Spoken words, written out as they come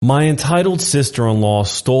My entitled sister-in-law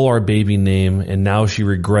stole our baby name and now she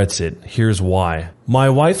regrets it. Here's why. My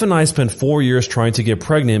wife and I spent 4 years trying to get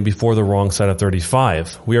pregnant before the wrong side of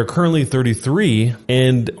 35. We are currently 33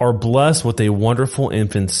 and are blessed with a wonderful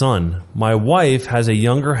infant son. My wife has a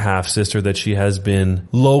younger half-sister that she has been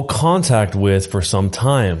low contact with for some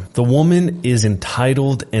time. The woman is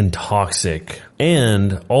entitled and toxic,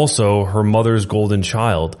 and also her mother's golden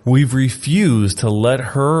child. We've refused to let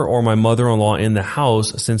her or my mother-in-law in the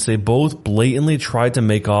house since they both blatantly tried to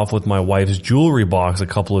make off with my wife's jewelry box a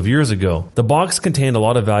couple of years ago. The box contained a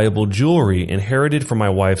lot of valuable jewelry inherited from my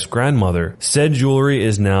wife's grandmother. Said jewelry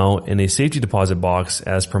is now in a safety deposit box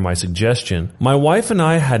as per my suggestion. My wife and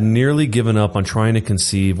I had nearly given up on trying to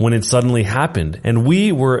conceive when it suddenly happened, and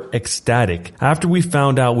we were ecstatic. After we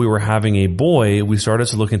found out we were having a boy, we started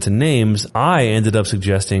to look into names. I ended up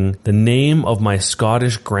suggesting the name of my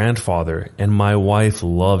Scottish grandfather, and my wife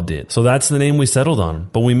loved it. So that's the name we settled on,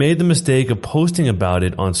 but we made the mistake of posting about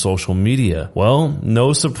it on social media. Well,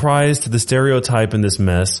 no surprise to the stereotype in this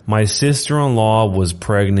mess, my sister-in-law was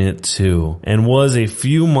pregnant too, and was a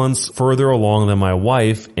few months further along than my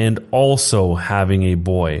wife and also having a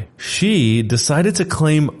boy. She decided to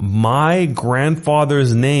claim my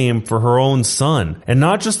grandfather's name for her own son, and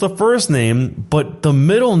not just the first name, but the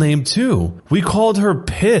middle name too. We called her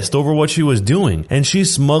pissed over what she was doing, and she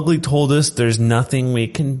smugly told us there's nothing we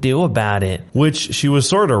can do about it. Which she was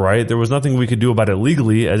sorta right, there was nothing we could do about it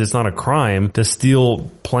legally, as it's not a crime to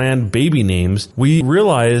steal planned baby names. We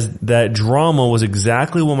realized that drama was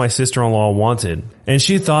exactly what my sister-in-law wanted, and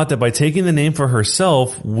she thought that by taking the name for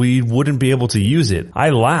herself, we wouldn't be able to use it.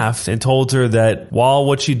 I laughed and told her that while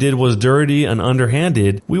what she did was dirty and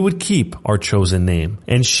underhanded, we would keep our chosen name,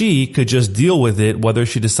 and she could just deal with it whether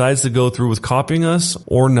she decides to go through with copying us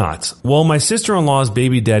or not. Well, my sister-in-law's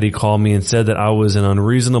baby daddy called me and said that I was an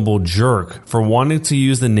unreasonable jerk for wanting to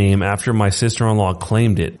use the name after my sister-in-law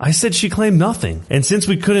claimed it. I said she claimed nothing, and since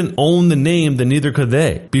we couldn't own the name, then neither could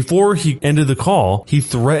they. Before he ended the call, he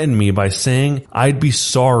threatened me by saying I'd be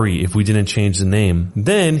sorry if we didn't change the name.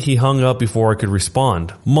 Then he hung up before I could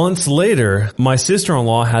respond. Months later, my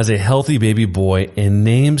sister-in-law has a healthy baby boy and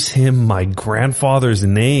names him my grandfather's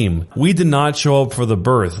name. We did not show up for the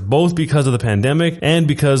birth, both because of the pandemic and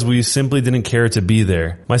because we simply didn't care to be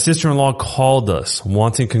there. My sister-in-law called us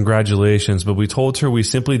wanting congratulations, but we told her we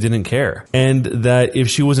simply didn't care, and that if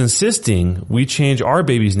she was insisting we change our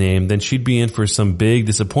baby's name, then she'd be in for some big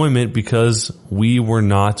disappointment because we were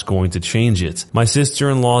not going to change it. My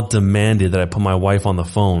sister-in-law demanded that I put my wife on the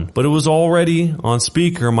phone, but it was already on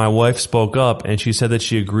speaker. My wife spoke up and she said that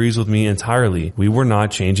she agrees with me entirely. We were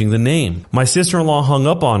not changing the name. My sister-in-law hung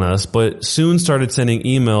up on us, but soon started sending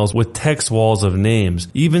emails with text walls of names,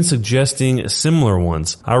 even suggesting similar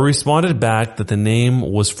ones. I responded back that the name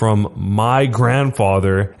was from my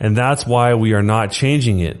grandfather and that's why we are not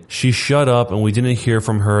changing it. She shut up and we didn't hear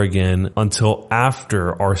from her again until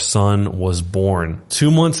after our son was born.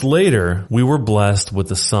 2 months later, we were blessed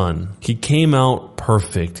with a son. He came out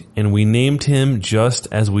perfect and we named him just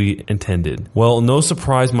as we intended. Well, no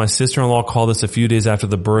surprise, my sister-in-law called us a few days after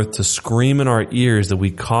the birth to scream in our ears that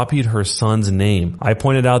we copied her son's name. I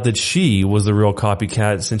pointed out that she was the real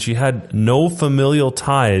copycat since she had no familial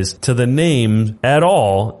ties to the name at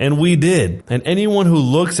all, and we did. And anyone who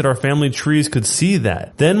looks at our family trees could see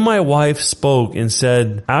that. Then my wife spoke and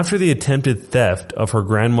said after the attempted theft of her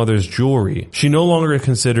grandmother's jewelry, she no longer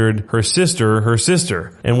considered her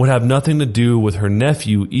sister and would have nothing to do with her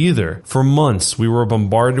nephew either. For months, we were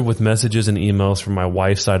bombarded with messages and emails from my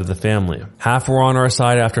wife's side of the family. Half were on our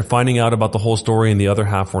side after finding out about the whole story and the other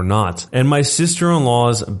half were not. And my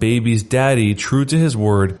sister-in-law's baby's daddy, true to his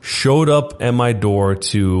word, showed up at my door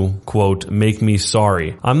to, quote, make me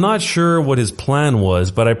sorry. I'm not sure what his plan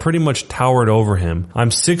was, but I pretty much towered over him.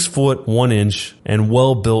 I'm 6 foot 1 inch and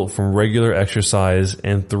well built from regular exercise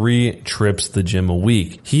and 3 trips to the gym a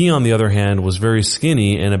week. He, on the other hand, was very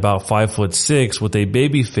skinny and about 5'6" with a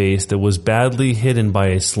baby face that was badly hidden by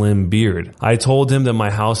a slim beard. I told him that my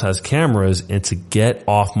house has cameras and to get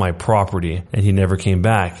off my property, and he never came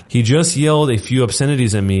back. He just yelled a few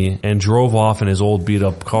obscenities at me and drove off in his old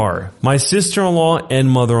beat-up car. My sister-in-law and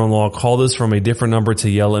mother-in-law called us from a different number to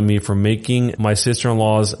yell at me for making my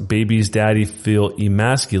sister-in-law's baby's daddy feel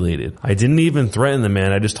emasculated. I didn't even threaten the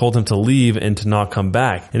man, I just told him to leave and to not come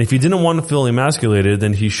back. And if he didn't want to feel emasculated,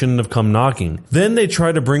 then he shouldn't have come knocking. shocking. Then they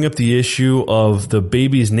tried to bring up the issue of the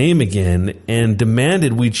baby's name again and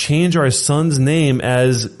demanded we change our son's name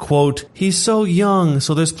as, quote, he's so young,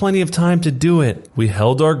 so there's plenty of time to do it. We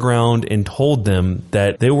held our ground and told them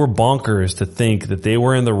that they were bonkers to think that they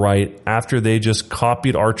were in the right after they just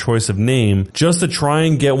copied our choice of name just to try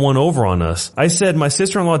and get one over on us. I said my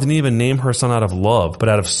sister-in-law didn't even name her son out of love, but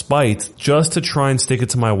out of spite, just to try and stick it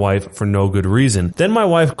to my wife for no good reason. Then my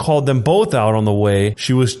wife called them both out on the way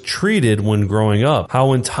she was treated when growing up,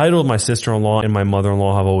 how entitled my sister-in-law and my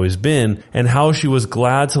mother-in-law have always been, and how she was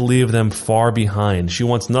glad to leave them far behind. She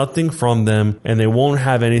wants nothing from them, and they won't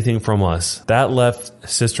have anything from us. That left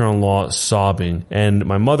sister-in-law sobbing, and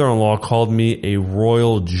my mother-in-law called me a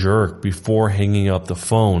royal jerk before hanging up the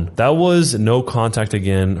phone. That was no contact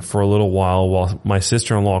again for a little while my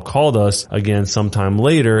sister-in-law called us again sometime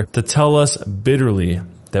later to tell us bitterly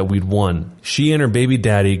that we'd won. She and her baby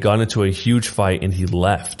daddy got into a huge fight and he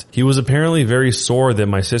left. He was apparently very sore that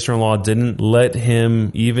my sister-in-law didn't let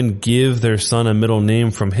him even give their son a middle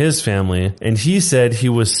name from his family, and he said he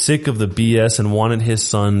was sick of the BS and wanted his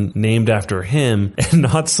son named after him and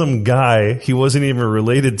not some guy he wasn't even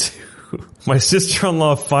related to. My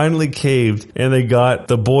sister-in-law finally caved and they got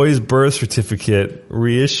the boy's birth certificate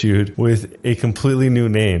reissued with a completely new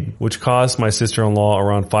name, which cost my sister-in-law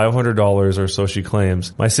around $500 or so she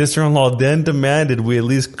claims. My sister-in-law then demanded we at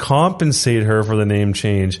least compensate her for the name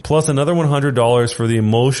change, plus another $100 for the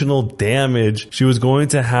emotional damage she was going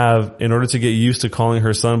to have in order to get used to calling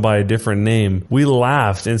her son by a different name. We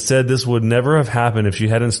laughed and said this would never have happened if she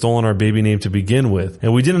hadn't stolen our baby name to begin with,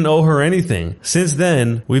 and we didn't owe her anything. Since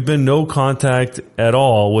then, we've been no contact at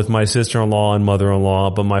all with my sister-in-law and mother-in-law,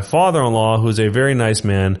 but my father-in-law, who's a very nice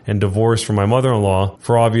man and divorced from my mother-in-law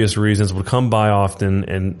for obvious reasons, would come by often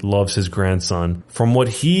and loves his grandson. From what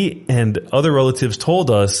he and other relatives told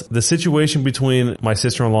us, the situation between my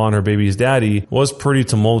sister-in-law and her baby's daddy was pretty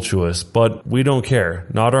tumultuous, but we don't care.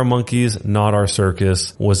 Not our monkeys, not our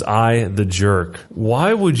circus. Was I the jerk?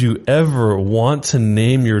 Why would you ever want to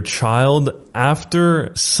name your child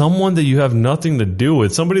after someone that you have nothing to do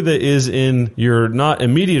with? Somebody that is in your not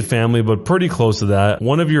immediate family, but pretty close to that.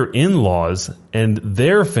 One of your in-laws and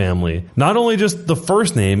their family. Not only just the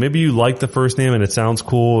first name, maybe you like the first name and it sounds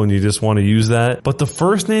cool and you just want to use that, but the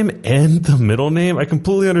first name and the middle name. I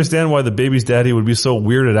completely understand why the baby's daddy would be so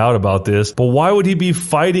weirded out about this, but why would he be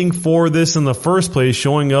fighting for this in the first place,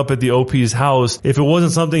 showing up at the OP's house if it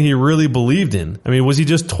wasn't something he really believed in? I mean, was he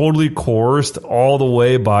just totally coerced all the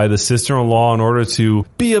way by the sister-in-law in order to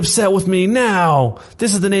be upset with me now?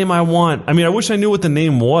 This is the name I want. I mean, I wish I knew what the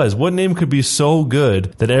name was. What name could be so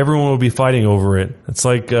good that everyone would be fighting over it? It's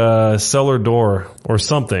like cellar door or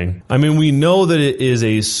something. I mean, we know that it is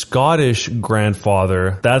a Scottish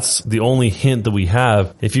grandfather. That's the only hint that we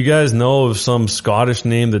have. If you guys know of some Scottish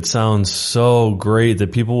name that sounds so great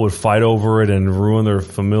that people would fight over it and ruin their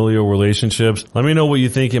familial relationships, let me know what you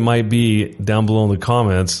think it might be down below in the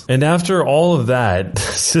comments. And after all of that,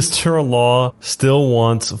 sister-in-law still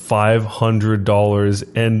wants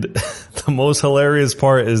 $500, and the most hilarious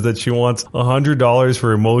part is that she wants $100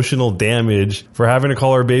 for emotional damage for having to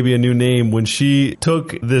call her baby a new name when she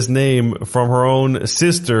took this name from her own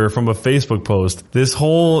sister from a Facebook post. This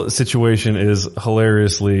whole situation is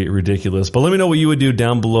hilariously ridiculous. But let me know what you would do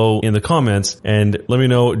down below in the comments, and let me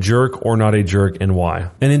know jerk or not a jerk and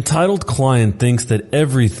why. An entitled client thinks that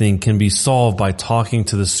everything can be solved by talking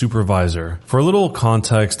to the supervisor. For a little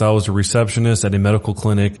context, I was a receptionist at a medical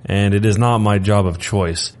clinic, and it is not my job of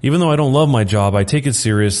choice. Even though I don't love my job, I take it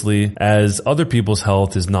seriously, as other people's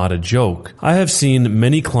health is not a joke. I have seen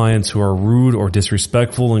many clients who are rude or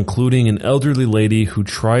disrespectful, including an elderly lady who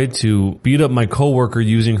tried to beat up my coworker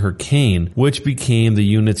using her cane, which became the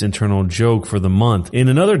unit's internal joke for the month. In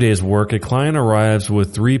another day's work, a client arrives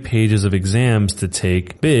with 3 pages of exams to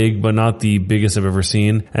take, big but not the biggest I've ever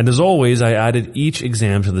seen, and as always, I added each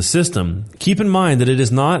exam to the system. Keep in mind that it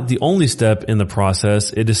is not the only step in the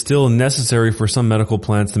process. It is still necessary for some medical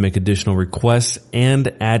plans to make additional requests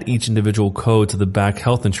and add each individual code to the back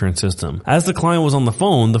health insurance system. As the client was on the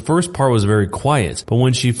phone, the first part was very quiet, but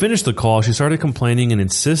when she finished the call, she started complaining and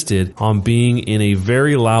insisted on being in a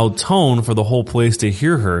very loud tone for the whole place to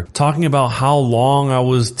hear her, talking about how long I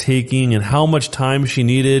was taking and how much time she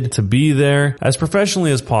needed to be there. As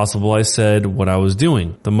professionally as possible, I said what I was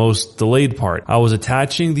doing. The most delayed part, I was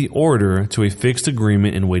attaching the order to a fixed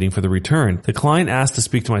agreement and waiting for the return. The client asked to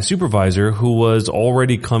speak to my supervisor, who was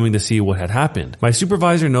already coming to see what had happened. My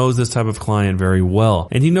supervisor knows this type of client very well,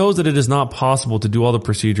 and he knows that it is not not possible to do all the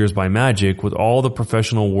procedures by magic with all the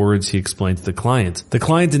professional words he explained to the client. The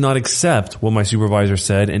client did not accept what my supervisor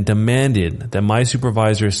said and demanded that my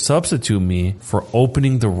supervisor substitute me for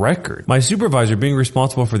opening the record. My supervisor, being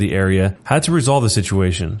responsible for the area, had to resolve the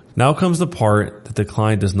situation. Now comes the part that the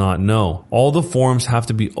client does not know. All the forms have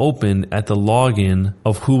to be opened at the login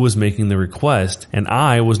of who was making the request, and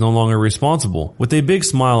I was no longer responsible. With a big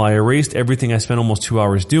smile, I erased everything I spent almost 2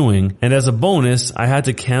 hours doing, and as a bonus, I had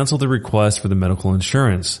to cancel the request for the medical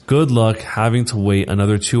insurance. Good luck having to wait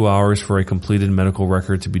another 2 hours for a completed medical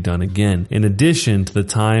record to be done again, in addition to the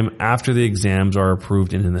time after the exams are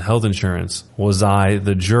approved in the health insurance. Was I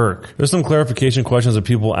the jerk? There's some clarification questions that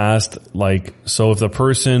people asked, like, so if the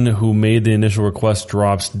person who made the initial request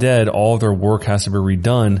drops dead, all of their work has to be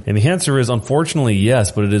redone? And the answer is unfortunately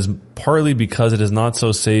yes, but it is partly because it is not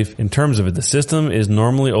so safe in terms of it. The system is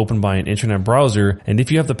normally opened by an internet browser, and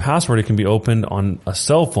if you have the password, it can be opened on a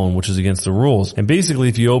cell phone, which is against the rules. And basically,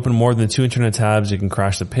 if you open more than 2 internet tabs, it can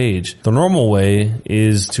crash the page. The normal way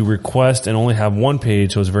is to request and only have one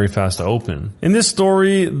page, so it's very fast to open. In this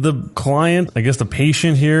story, the client, I guess the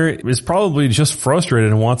patient here, is probably just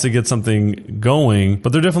frustrated and wants to get something going,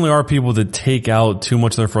 but there definitely are people that take out too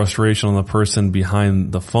much of their frustration on the person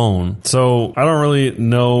behind the phone. So I don't really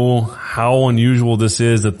know how unusual this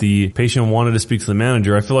is that the patient wanted to speak to the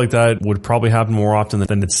manager. I feel like that would probably happen more often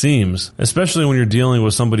than it seems, especially when you're dealing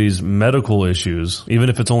with somebody's medical issues, even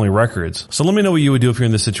if it's only records. So let me know what you would do if you're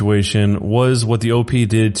in this situation. Was what the OP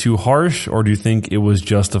did too harsh, or do you think it was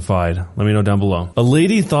justified? Let me know down below. A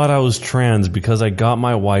lady thought I was trans because I got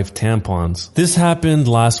my wife tampons. This happened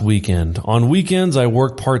last weekend. On weekends, I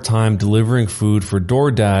work part-time delivering food for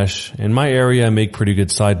DoorDash. In my area, I make pretty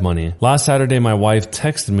good side money. Last Saturday, my wife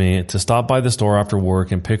texted me to stop by the store after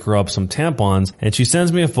work and pick her up some tampons, and she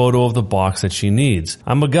sends me a photo of the box that she needs.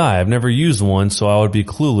 I'm a guy, I've never used one, so I would be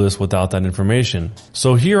clueless without that information.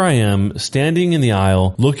 So here I am, standing in the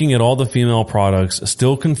aisle, looking at all the female products,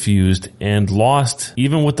 still confused and lost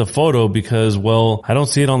even with the photo because, well, I don't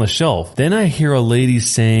see it on the shelf. Then I hear a lady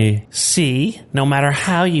say, "See, no matter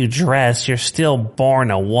how you dress, you're still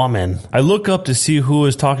born a woman." I look up to see who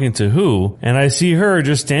is talking to who, and I see her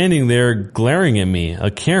just standing there glaring at me,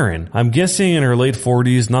 a Karen. I'm guessing in her late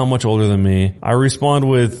 40s, not much older than me. I respond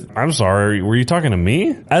with, "I'm sorry, were you talking to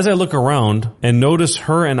me?" As I look around and notice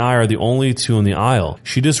her and I are the only two in the aisle,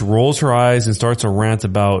 she just rolls her eyes and starts a rant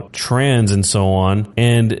about trans and so on,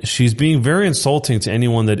 and she's being very insulting to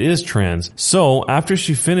anyone that is trans. So after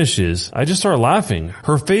she finishes, I just start laughing.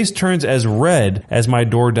 Her face turns as red as my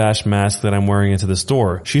DoorDash mask that I'm wearing into the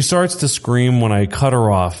store. She starts to scream when I cut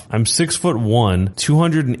her off. I'm 6'1",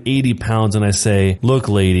 280 pounds, and I say, "Look,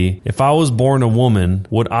 lady, if I was born a woman,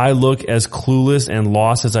 would I look as clueless and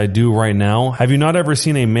lost as I do right now? Have you not ever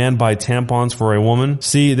seen a man buy tampons for a woman?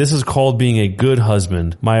 See, this is called being a good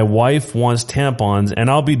husband. My wife wants tampons, and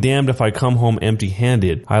I'll be damned if I come home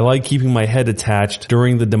empty-handed. I like keeping my head attached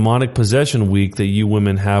during the demonic possession week that you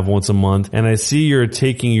women have once a month, and I see you're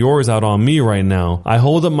taking yours out on me right now." I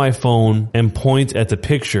hold up my phone and point at the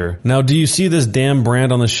picture. "Now, do you see this damn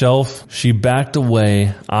brand on the shelf?" She backed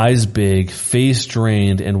away, eyes big, face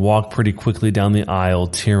drained, and walked pretty quickly down the aisle,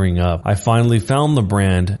 tearing up. I finally found the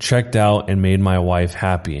brand, checked out, and made my wife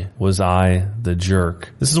happy. Was I the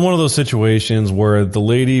jerk? This is one of those situations where the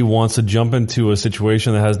lady wants to jump into a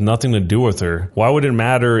situation that has nothing to do with her. Why would it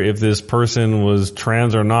matter if this person was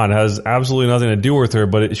trans or not? It has absolutely nothing to do with her,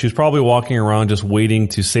 but she's probably walking around just waiting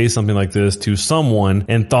to say something like this to someone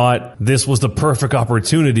and thought this was the perfect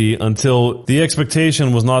opportunity until the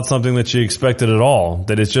expectation was not something that she expected at all,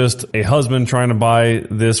 that it's just a husband trying to buy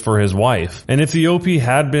this for his wife. And if the OP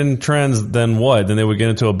had been trans, then what? Then they would get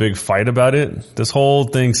into a big fight about it? This whole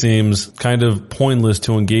thing seems kind of pointless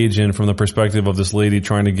to engage in from the perspective of this lady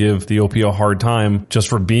trying to give the OP a hard time just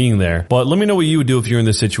for being there. But let me know what you would do if you're in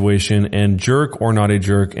this situation, and jerk or not a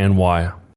jerk, and why.